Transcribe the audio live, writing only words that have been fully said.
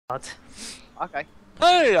Okay.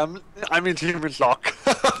 Hey, I'm in team with Lokk.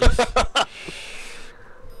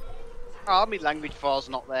 Oh, my language file's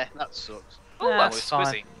not there. That sucks. Oh, That's it's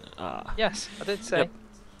fine. squizzy. Yes, I did say. Yep.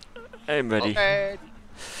 I'm ready. Okay.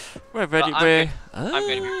 We're ready. But We're. I'm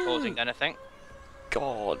going to be recording anything.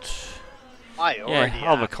 God. I already Yeah,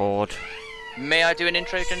 I'll am. record. May I do an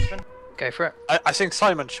intro, gentlemen? Go for it. I think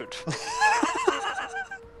Simon should.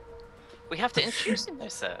 We have to introduce him, though,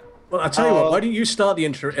 sir. Well, I'll tell you what, why don't you start the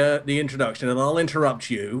introduction and I'll interrupt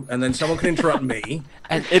you, and then someone can interrupt me.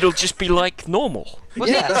 And it'll just be like normal.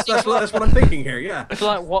 Yeah, that's what I'm thinking here, yeah. I feel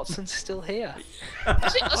like Watson's still here.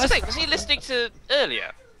 Was he listening to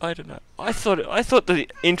earlier? I don't know. I thought the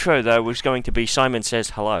intro though was going to be Simon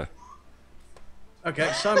says hello. Okay,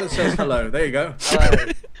 Simon says hello, there you go.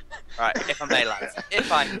 Hello. Right, if I may, lads.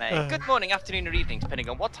 If I may. Good morning, afternoon, or evening, depending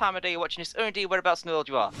on what time of day you're watching this, or indeed whereabouts in the world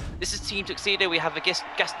you are. This is Team Tuxedo. We have a guest.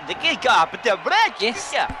 Yes.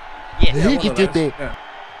 Yeah. Yeah, Yes. one of those, yeah.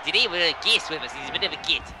 Today we're a guest with us. He's a bit of a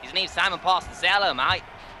git. His name's Simon Parsons. Say hello, mate.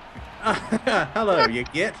 Hello, you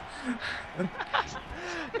get.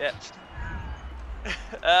 Yeah.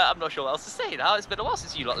 I'm not sure what else to say now. It's been a while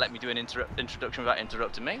since you lot let me do an introduction without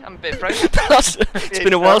interrupting me. I'm a bit afraid. It's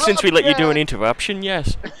been a while since we let you do an interruption,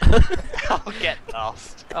 yes. I'll get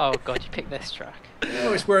lost. Oh god, you picked this track.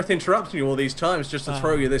 Oh, it's worth interrupting you all these times just to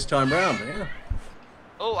throw you this time round, yeah.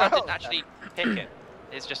 Oh, I didn't actually pick it.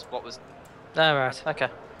 It's just what was No, right, okay.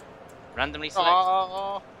 randomly selected.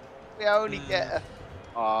 Oh, we only get a...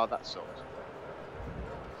 Oh, that sucks.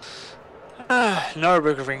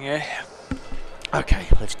 Nurburgring, eh? Okay,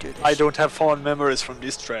 let's do this. I don't have fond memories from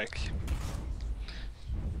this track.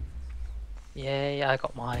 Yeah, I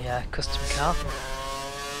got my custom car.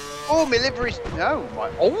 Oh, my livery's... No,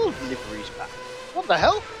 my old livery's back. What the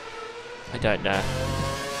hell? I don't know.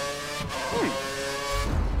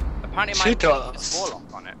 Apparently, She mine does. has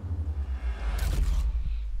Warlock on it.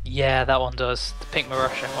 Yeah, that one does. The Pink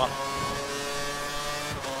Marussia one.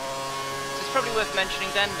 So it's probably worth mentioning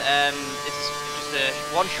then. This is just a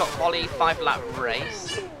one-shot quali, 5-lap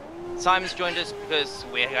race. Simon's joined us because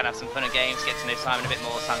we're gonna have some fun and games, get to know Simon a bit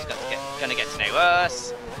more. Simon's gonna get to know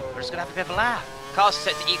us. We're just gonna have a bit of a laugh. Cars are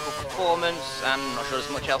set to equal performance. I'm not sure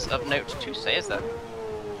there's much else of note to say, is there?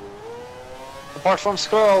 Apart from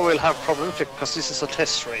Squirrel, we'll have problems because this is a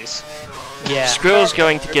test race. Yeah. Squirrel's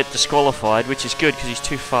going to get disqualified, which is good because he's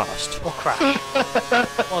too fast. Or crash.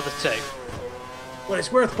 One of the two. Well,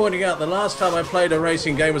 it's worth pointing out the last time I played a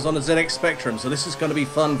racing game was on the ZX Spectrum, so this is going to be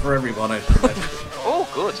fun for everyone, I think. Oh,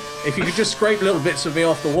 good. If you could just scrape little bits of me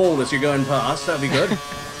off the wall as you're going past, that'd be good.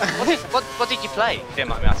 What did you play? If you don't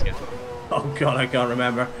mind me asking. Oh god, I can't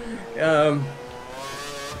remember.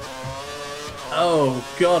 Oh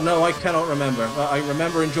god, no, I cannot remember. I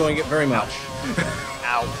remember enjoying it very much.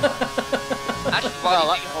 Ow. Actually,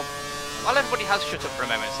 while everybody has shut up for a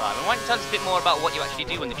moment, Simon, why don't you tell us a bit more about what you actually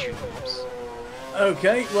do on the tubes?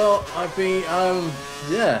 Okay, well, I've been,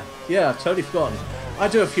 yeah, I've totally forgotten. I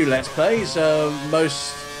do a few Let's Plays.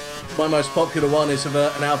 My most popular one is of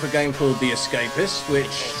an alpha game called The Escapist,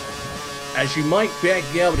 which, as you might be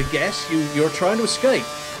able to guess, you're trying to escape.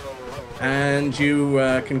 And you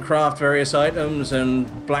can craft various items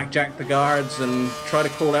and blackjack the guards and try to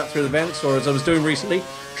crawl out through the vents, or as I was doing recently,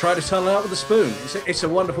 try to tunnel out with a spoon. It's a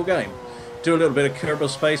wonderful game. Do a little bit of Kerbal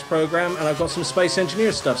Space Program, and I've got some Space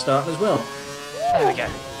Engineer stuff starting as well. There we go.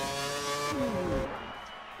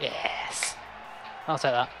 Yes. I'll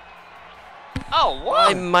take that. Oh,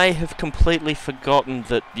 what? I may have completely forgotten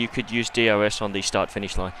that you could use DRS on the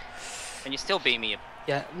start-finish line. And you still beat me.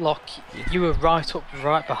 Yeah, Lokk, you were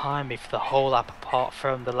right behind me for the whole lap apart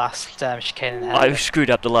from the last chicane in the I screwed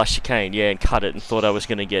up the last chicane, yeah, and cut it and thought I was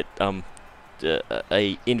going to get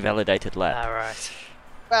a invalidated lap. Alright.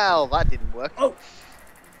 Well, that didn't work. Oh!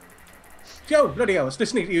 Joe, bloody hell, I was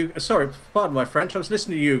listening to you. Sorry, pardon my French. I was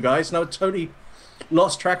listening to you guys, and I totally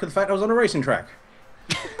lost track of the fact I was on a racing track.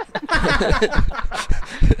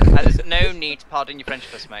 There's no need to pardon your French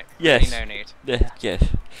fuss, mate. Yes. Really no need. Yes.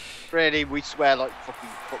 Really, we swear like fucking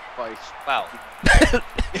fuckface. Well,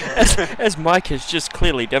 as Mike has just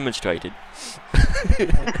clearly demonstrated.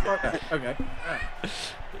 Okay.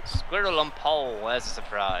 squirrel on pole, where's the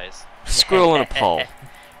surprise? Squirrel on a pole.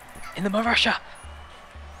 In the Marussia!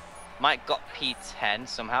 Mike got P10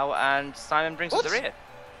 somehow, and Simon brings up the rear.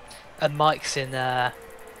 And Mike's in 21st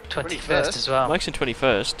 21st as well. Mike's in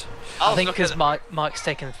 21st. I think because Mike's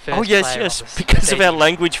taken first. Oh yes, player yes. on the Because of our stage.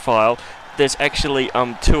 language file, there's actually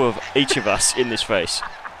two of each of us in this race.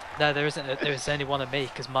 No, there isn't. There's only one of me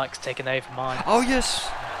because Mike's taken over mine. Oh yes,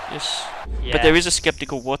 yes. Yeah. But there is a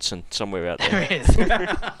skeptical Watson somewhere out there. There is.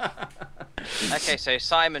 Okay, so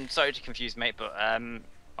Simon, sorry to confuse, mate, but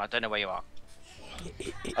I I don't know where you are.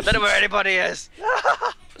 I don't know where anybody is.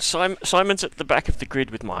 Simon's at the back of the grid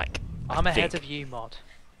with Mike. I'm ahead think. of you, Mod.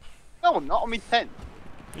 No, I'm not. I'm in 10th.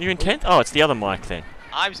 You're in 10th? Oh, it's the other Mike then.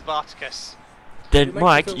 I'm Spartacus. Then, It makes me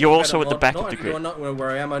Mike, feel you're better, also at the Mod. back Not of the only do I grid. not know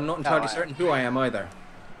where I am, I'm not entirely I certain who I am either.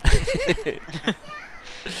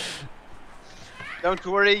 Don't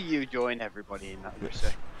worry, you join everybody in that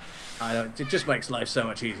research. I don't, it just makes life so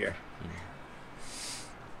much easier.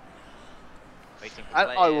 Waiting for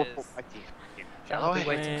And I will players. put my teeth in. They'll be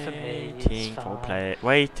waiting for me. Waiting It's for fine.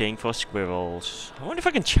 waiting for squirrels. I wonder if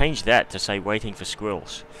I can change that to say waiting for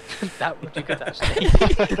squirrels. That would be good, actually.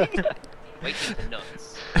 Waiting for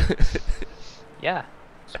nuts. Yeah.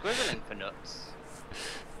 Squibbling for nuts.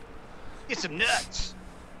 Get some nuts.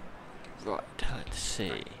 Right, let's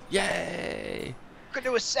see. Yay! Could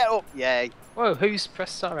do a setup. Yay. Whoa, who's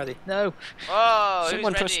pressed start already? No. Oh,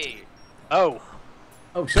 Someone who's pressed- ready? Oh,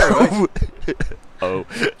 Oh, sorry, guys. Oh,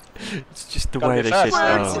 it's just the Gotta way be they fast. say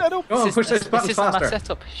Well, oh. setup. Go on, push those This buttons isn't my faster.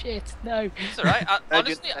 setup. Shit, no. It's alright. No,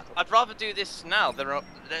 Honestly, just- I'd rather do this now. There are,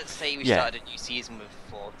 let's say we Yeah. started a new season with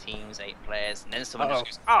 4 teams, 8 players, and then someone just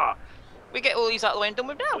goes, ah, we get all these out of the way and done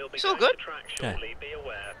with now. It's all good. Yeah.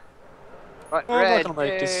 Right, Oh, I'm not red. gonna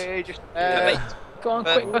make this. Yay, just, Wait, Go on,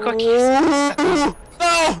 But- quick, quick. no!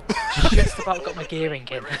 Just about got my gearing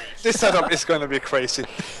in. This setup is going to be crazy.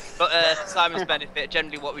 But for Simon's benefit,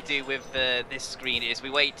 generally what we do with this screen is we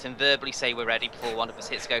wait and verbally say we're ready before one of us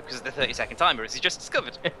hits go because of the 30-second timer, as he just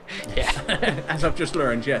discovered. Yeah. As I've just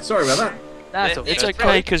learned, yeah. Sorry about that. That's all It's Yeah, good.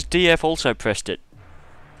 okay because DF also pressed it.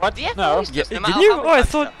 What? Yeah, No. always does, no matter Did you? how Oh, I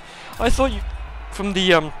much thought, you, from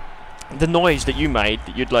the noise that you made,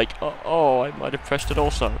 that you'd like, oh, I might have pressed it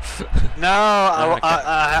also. No, Okay.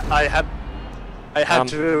 I had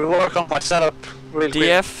to work on my setup real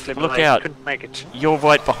DF, quick, but look I out. couldn't make it. You're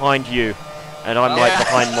right behind you, and I'm Oh, right yeah.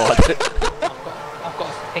 behind Mod. I've got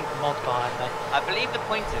a pink mod behind me. I believe the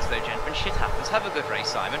point is, though, Jen, when shit happens, have a good race,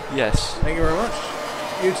 Simon. Yes. Thank you very much.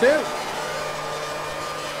 You too.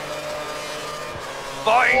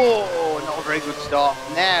 Oh, not a very good start.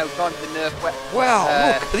 Now, time to nerf wet.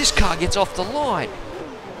 Wow, look, this car gets off the line.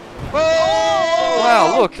 Whoa!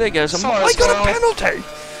 Wow, look, there goes a Sorry, I got a Squirrel. penalty!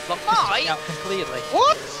 Lock Mike? this out completely.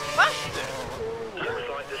 What? Bastard!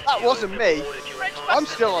 That wasn't me. I'm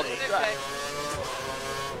still on the track.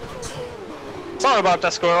 Sorry about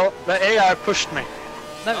that, Squirrel. The AI pushed me.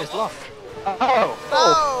 No, it's Lokk. Oh,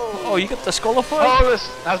 No! Oh, you got disqualified? oh, this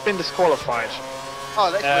has been disqualified. Oh,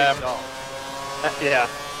 that's really dark. Yeah.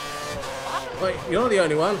 Wait, you're not the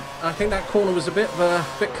only one. I think that corner was a bit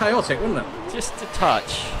chaotic, wasn't it? Just a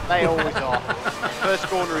touch. They always are. First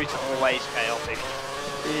corner is always chaotic.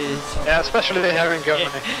 Yeah, especially here in Germany.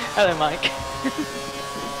 Hello, Mike.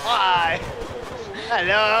 Hi!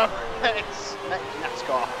 Hello! It's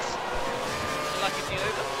NASCAR. Like if you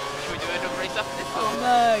over? Should we do another race after this? Oh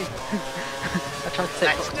no! I tried to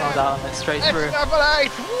take cocktails out and went straight through. F8!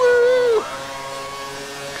 Woo!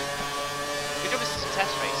 We do this as a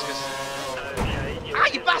test race, because... Ah,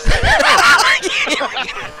 you bastard!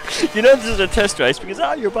 You know this is a test race because,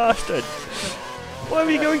 you bastard. Why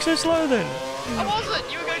were you going so slow then? I wasn't!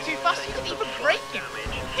 You were going too fast, you couldn't even brake!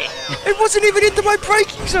 It wasn't even into my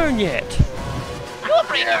braking zone yet. Your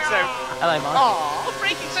braking zone! Hello, Mike. Aww! Your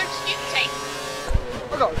braking zone's stupid!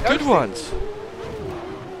 I got Good ghosted. ones.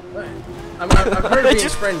 I'm very They being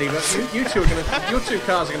just- friendly, but you two are gonna, your two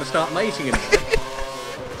cars are gonna start mating in a minute.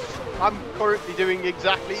 I'm currently doing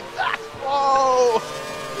exactly that. Whoa!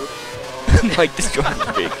 Mike destroyed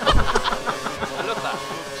the vehicle. I love that.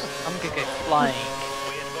 I'm gonna go flying.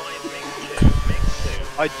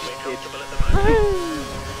 I just did.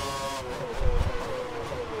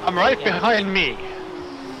 I'm right behind me.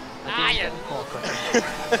 Ah, you More quick.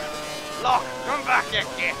 Lokk, come back, you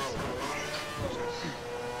git!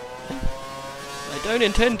 I don't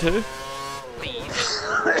intend to. Please.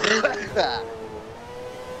 That.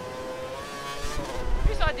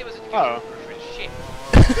 Whose idea was it to go Oh. for his ship?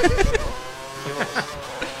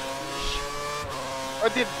 I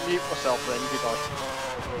didn't mute myself then, did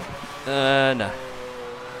I? No.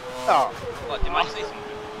 Oh. What, did Mike say something?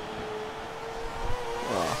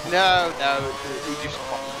 No, he just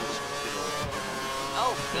fucking just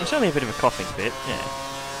Oh, It's only a bit of a coughing fit, yeah.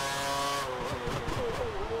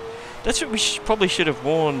 That's what we probably should have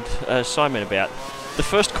warned Simon about. The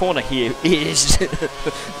first corner here is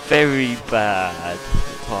very bad at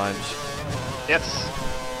times. Yes.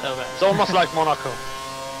 Okay. It's almost like Monaco.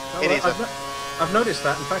 Oh, It well, is I've noticed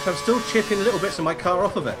that. In fact, I'm still chipping little bits of my car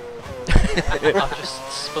off of it. I've just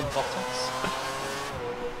spun bottles.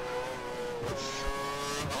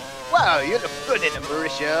 Wow, you look good in a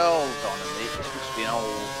Mauritia. Hold on a minute, this must be an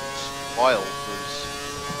old spoil, because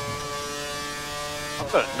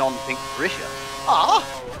I've got a non-pink Grisha. Ah!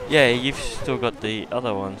 Yeah, you've still got the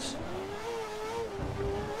other ones.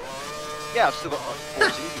 Yeah, I've still got like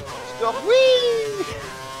 14 stuff. Whee!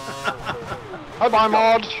 Bye-bye,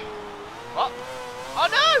 mod. What? Oh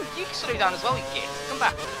no! You can slow down as well, you git. Come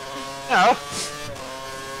back. No.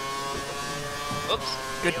 Oops.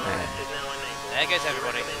 Good man. There goes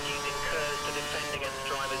everybody.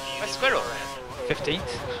 Where's Squirrel?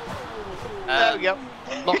 15th. There we go.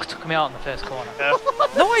 Lokk took me out in the first corner.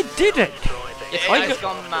 No, I didn't. Yes, I it's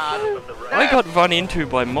got- gone mad. I got run into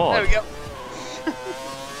by There Mod. we go.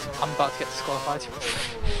 I'm about to get disqualified.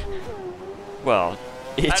 Well,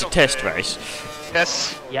 it's a don't test care. race.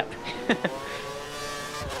 Yes. Yep.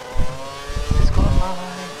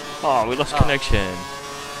 Disqualified. Oh, we lost connection.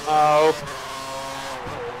 Oh.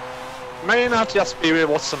 May not just be with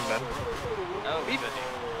Watson then. Oh, we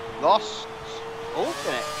Lost all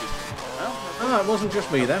connection. Well, Ah, it wasn't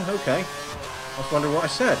just me then. Okay. I was wondering what I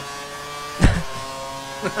said.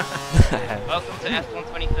 Welcome to F1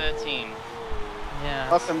 2013.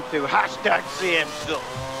 Yeah. welcome to #CM stuff.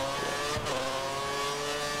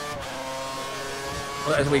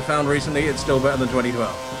 Well, as we found recently, it's still better than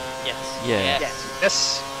 2012. Yes. Yeah. Yes.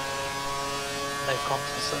 Yes. No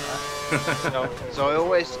contest in there. So I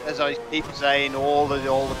always, as I keep saying all the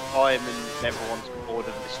time, and everyone's bored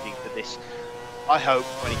of listening to this. I hope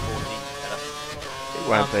 2014 is better. It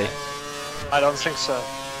won't be. I don't think so.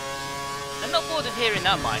 They're not bored of hearing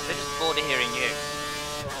that, Mike. They're just bored of hearing you.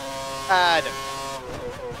 I don't.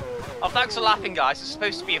 Oh, thanks for laughing, guys. It's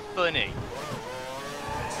supposed to be a funny.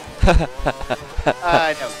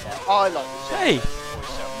 I don't care. I like the sound. Hey,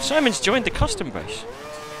 Simon's joined the custom race.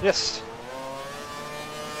 Yes.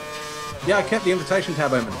 Yeah, I kept the invitation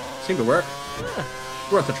tab open. Seemed to work.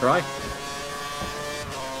 Worth a try.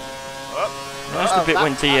 That's the bit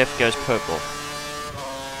when DF goes purple.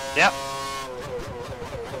 Yep.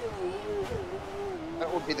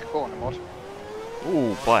 That would be the corner mod.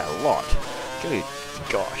 Ooh, by a lot. Good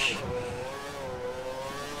gosh.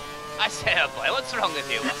 I say, oh boy, what's wrong with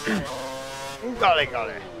you? Got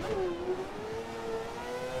it.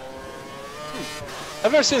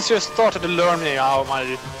 Ever since you started learning how my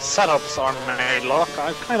setups are made, Lokk,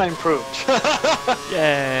 I've kind of improved.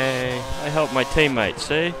 Yay! I helped my teammates,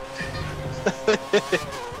 see?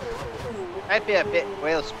 Might be a bit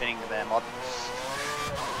wheel spinning there, mod.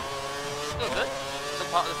 Still good. Still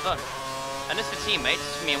part of the fun. And as for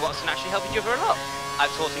teammates, me and Watson actually help each other a lot.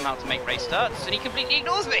 I've taught him how to make race starts, and he completely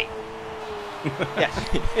ignores me. Yes.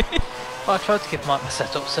 Well, I tried to give Mike my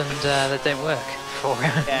setups and they don't work for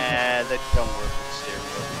him. Yeah, they don't work with the steering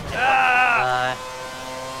wheel. Ah!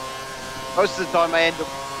 Most of the time I end up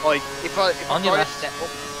like if I On your try left. to step up.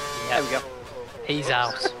 Yeah. There we go. He's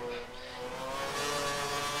out.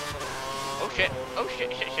 Oh shit! Oh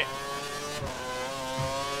shit! I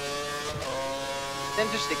tend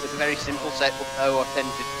to stick with a very simple setup though. I tend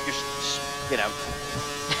to just,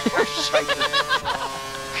 straight to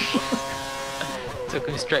Took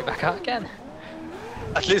him straight back out again.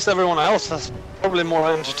 At least everyone else has probably more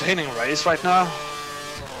entertaining race right now.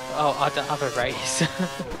 Oh, I don't have a race.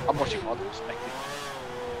 I'm watching mod perspective.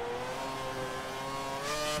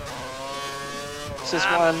 This is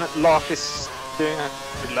when Lokk is doing a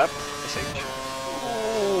good lap, I think.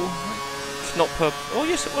 Oh, it's not purple. Oh,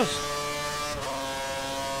 yes, it was.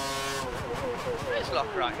 Where's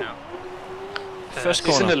Lokk right now? First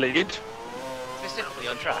He's in the corner. lead. Specifically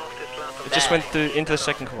on track. It just went through into the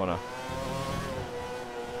second corner.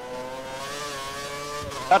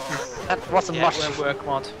 That wasn't Yeah, much. it won't work,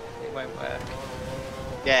 mod. It won't work.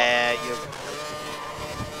 Yeah, you.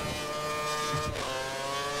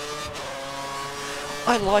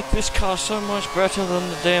 I like this car so much better than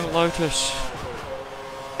the damn Lotus.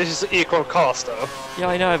 This is equal cast though. Yeah,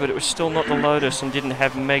 I know, but it was still not the Lotus and didn't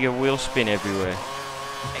have mega wheel spin everywhere.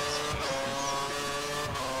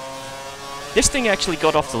 This thing actually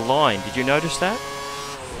got off the line. Did you notice that?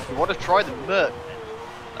 You want to try the Merc?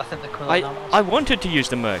 I think they're calling that I wanted to use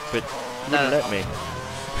the Merc, but No, wouldn't let me.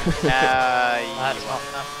 That's You not are.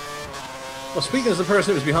 enough. Well, speaking as the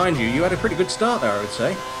person that was behind you, you had a pretty good start there, I would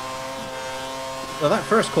say. Well, that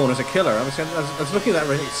first corner's a killer. I was looking at that,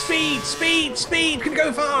 really, speed, can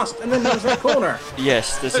go fast, and then there was that corner.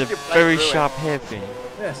 Yes, there's a You're playing very through it. sharp hairpin.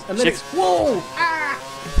 Yes, and then See- it's whoa!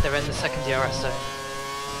 They're in the second DRS zone.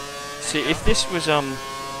 See, if this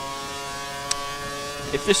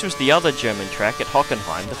was the other German track at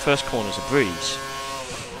Hockenheim, the first corner's a breeze.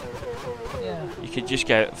 Yeah. You could just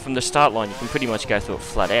go from the start line. You can pretty much go through it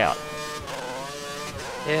flat out.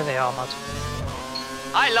 Here they are, mod.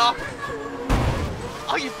 Hi, Lokk!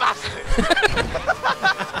 Oh, you bastard!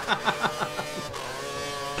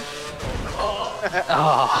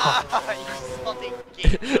 Oh, You soddy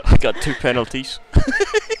git. I got 2 penalties.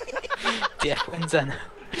 DF wins then.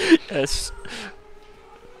 Yes.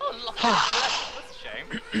 Oh, look, that's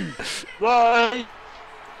a shame. Right.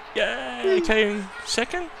 Yay! I came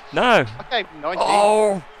second? No. Okay, 19.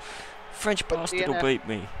 Oh! French But bastard will DNF. beat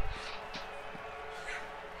me.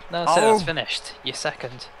 No, so Oh. that's finished. You're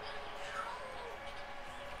second.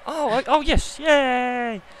 Oh, yes!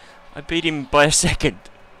 Yay! I beat him by a second.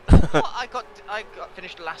 What? I got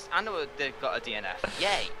finished last and they got a DNF.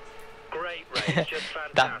 Yay! Great race, just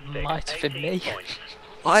That fantastic. might have been 18 me. points.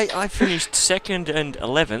 I finished 2nd and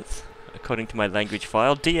 11th, according to my language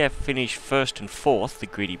file. DF finished 1st and 4th, the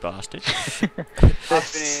greedy bastard. I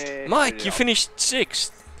finished, Mike, you finished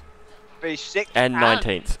 6th finished 6th and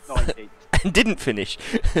 19th. 19th. And didn't finish.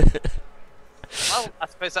 Well, I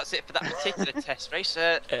suppose that's it for that particular test race.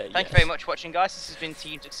 Thank you yes. very much for watching, guys. This has been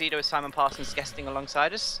Team Tuxedo with Simon Parsons guesting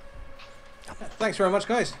alongside us. Thanks very much,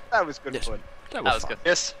 guys. That was good Yes. fun. That That was fun. good.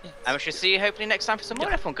 Yes. And we shall see you hopefully next time for some more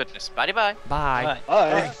F1 goodness. Bye bye. Bye. Right.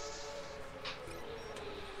 Bye.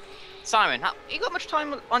 Simon, you got much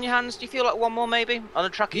time on your hands? Do you feel like one more maybe on a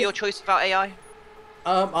track of your choice without AI?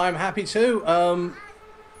 I'm happy to.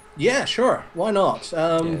 Yeah, sure. Why not?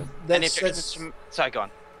 Any Let's, objections let's from... Sorry, go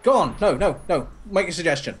on. go on. No. Make a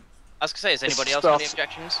suggestion. I was gonna say, has anybody else Stuff. got any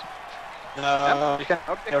objections? No, you can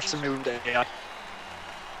Okay. have some new AI.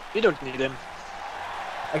 You don't need him.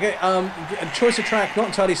 Okay. Choice of track, not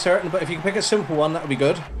entirely certain, but if you can pick a simple one, that would be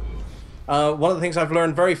good. One of the things I've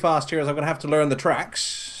learned very fast here is I'm going to have to learn the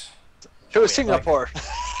tracks. Choose Singapore.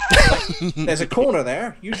 There's a corner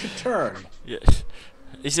there. You should turn. Yes.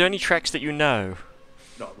 Is there any tracks that you know?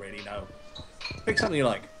 Not really. No. Pick something you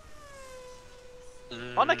like.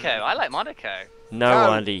 Monaco. I like Monaco.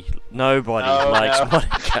 Nobody. Nobody likes no. Monaco.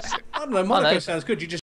 I don't know. Monaco sounds good. You just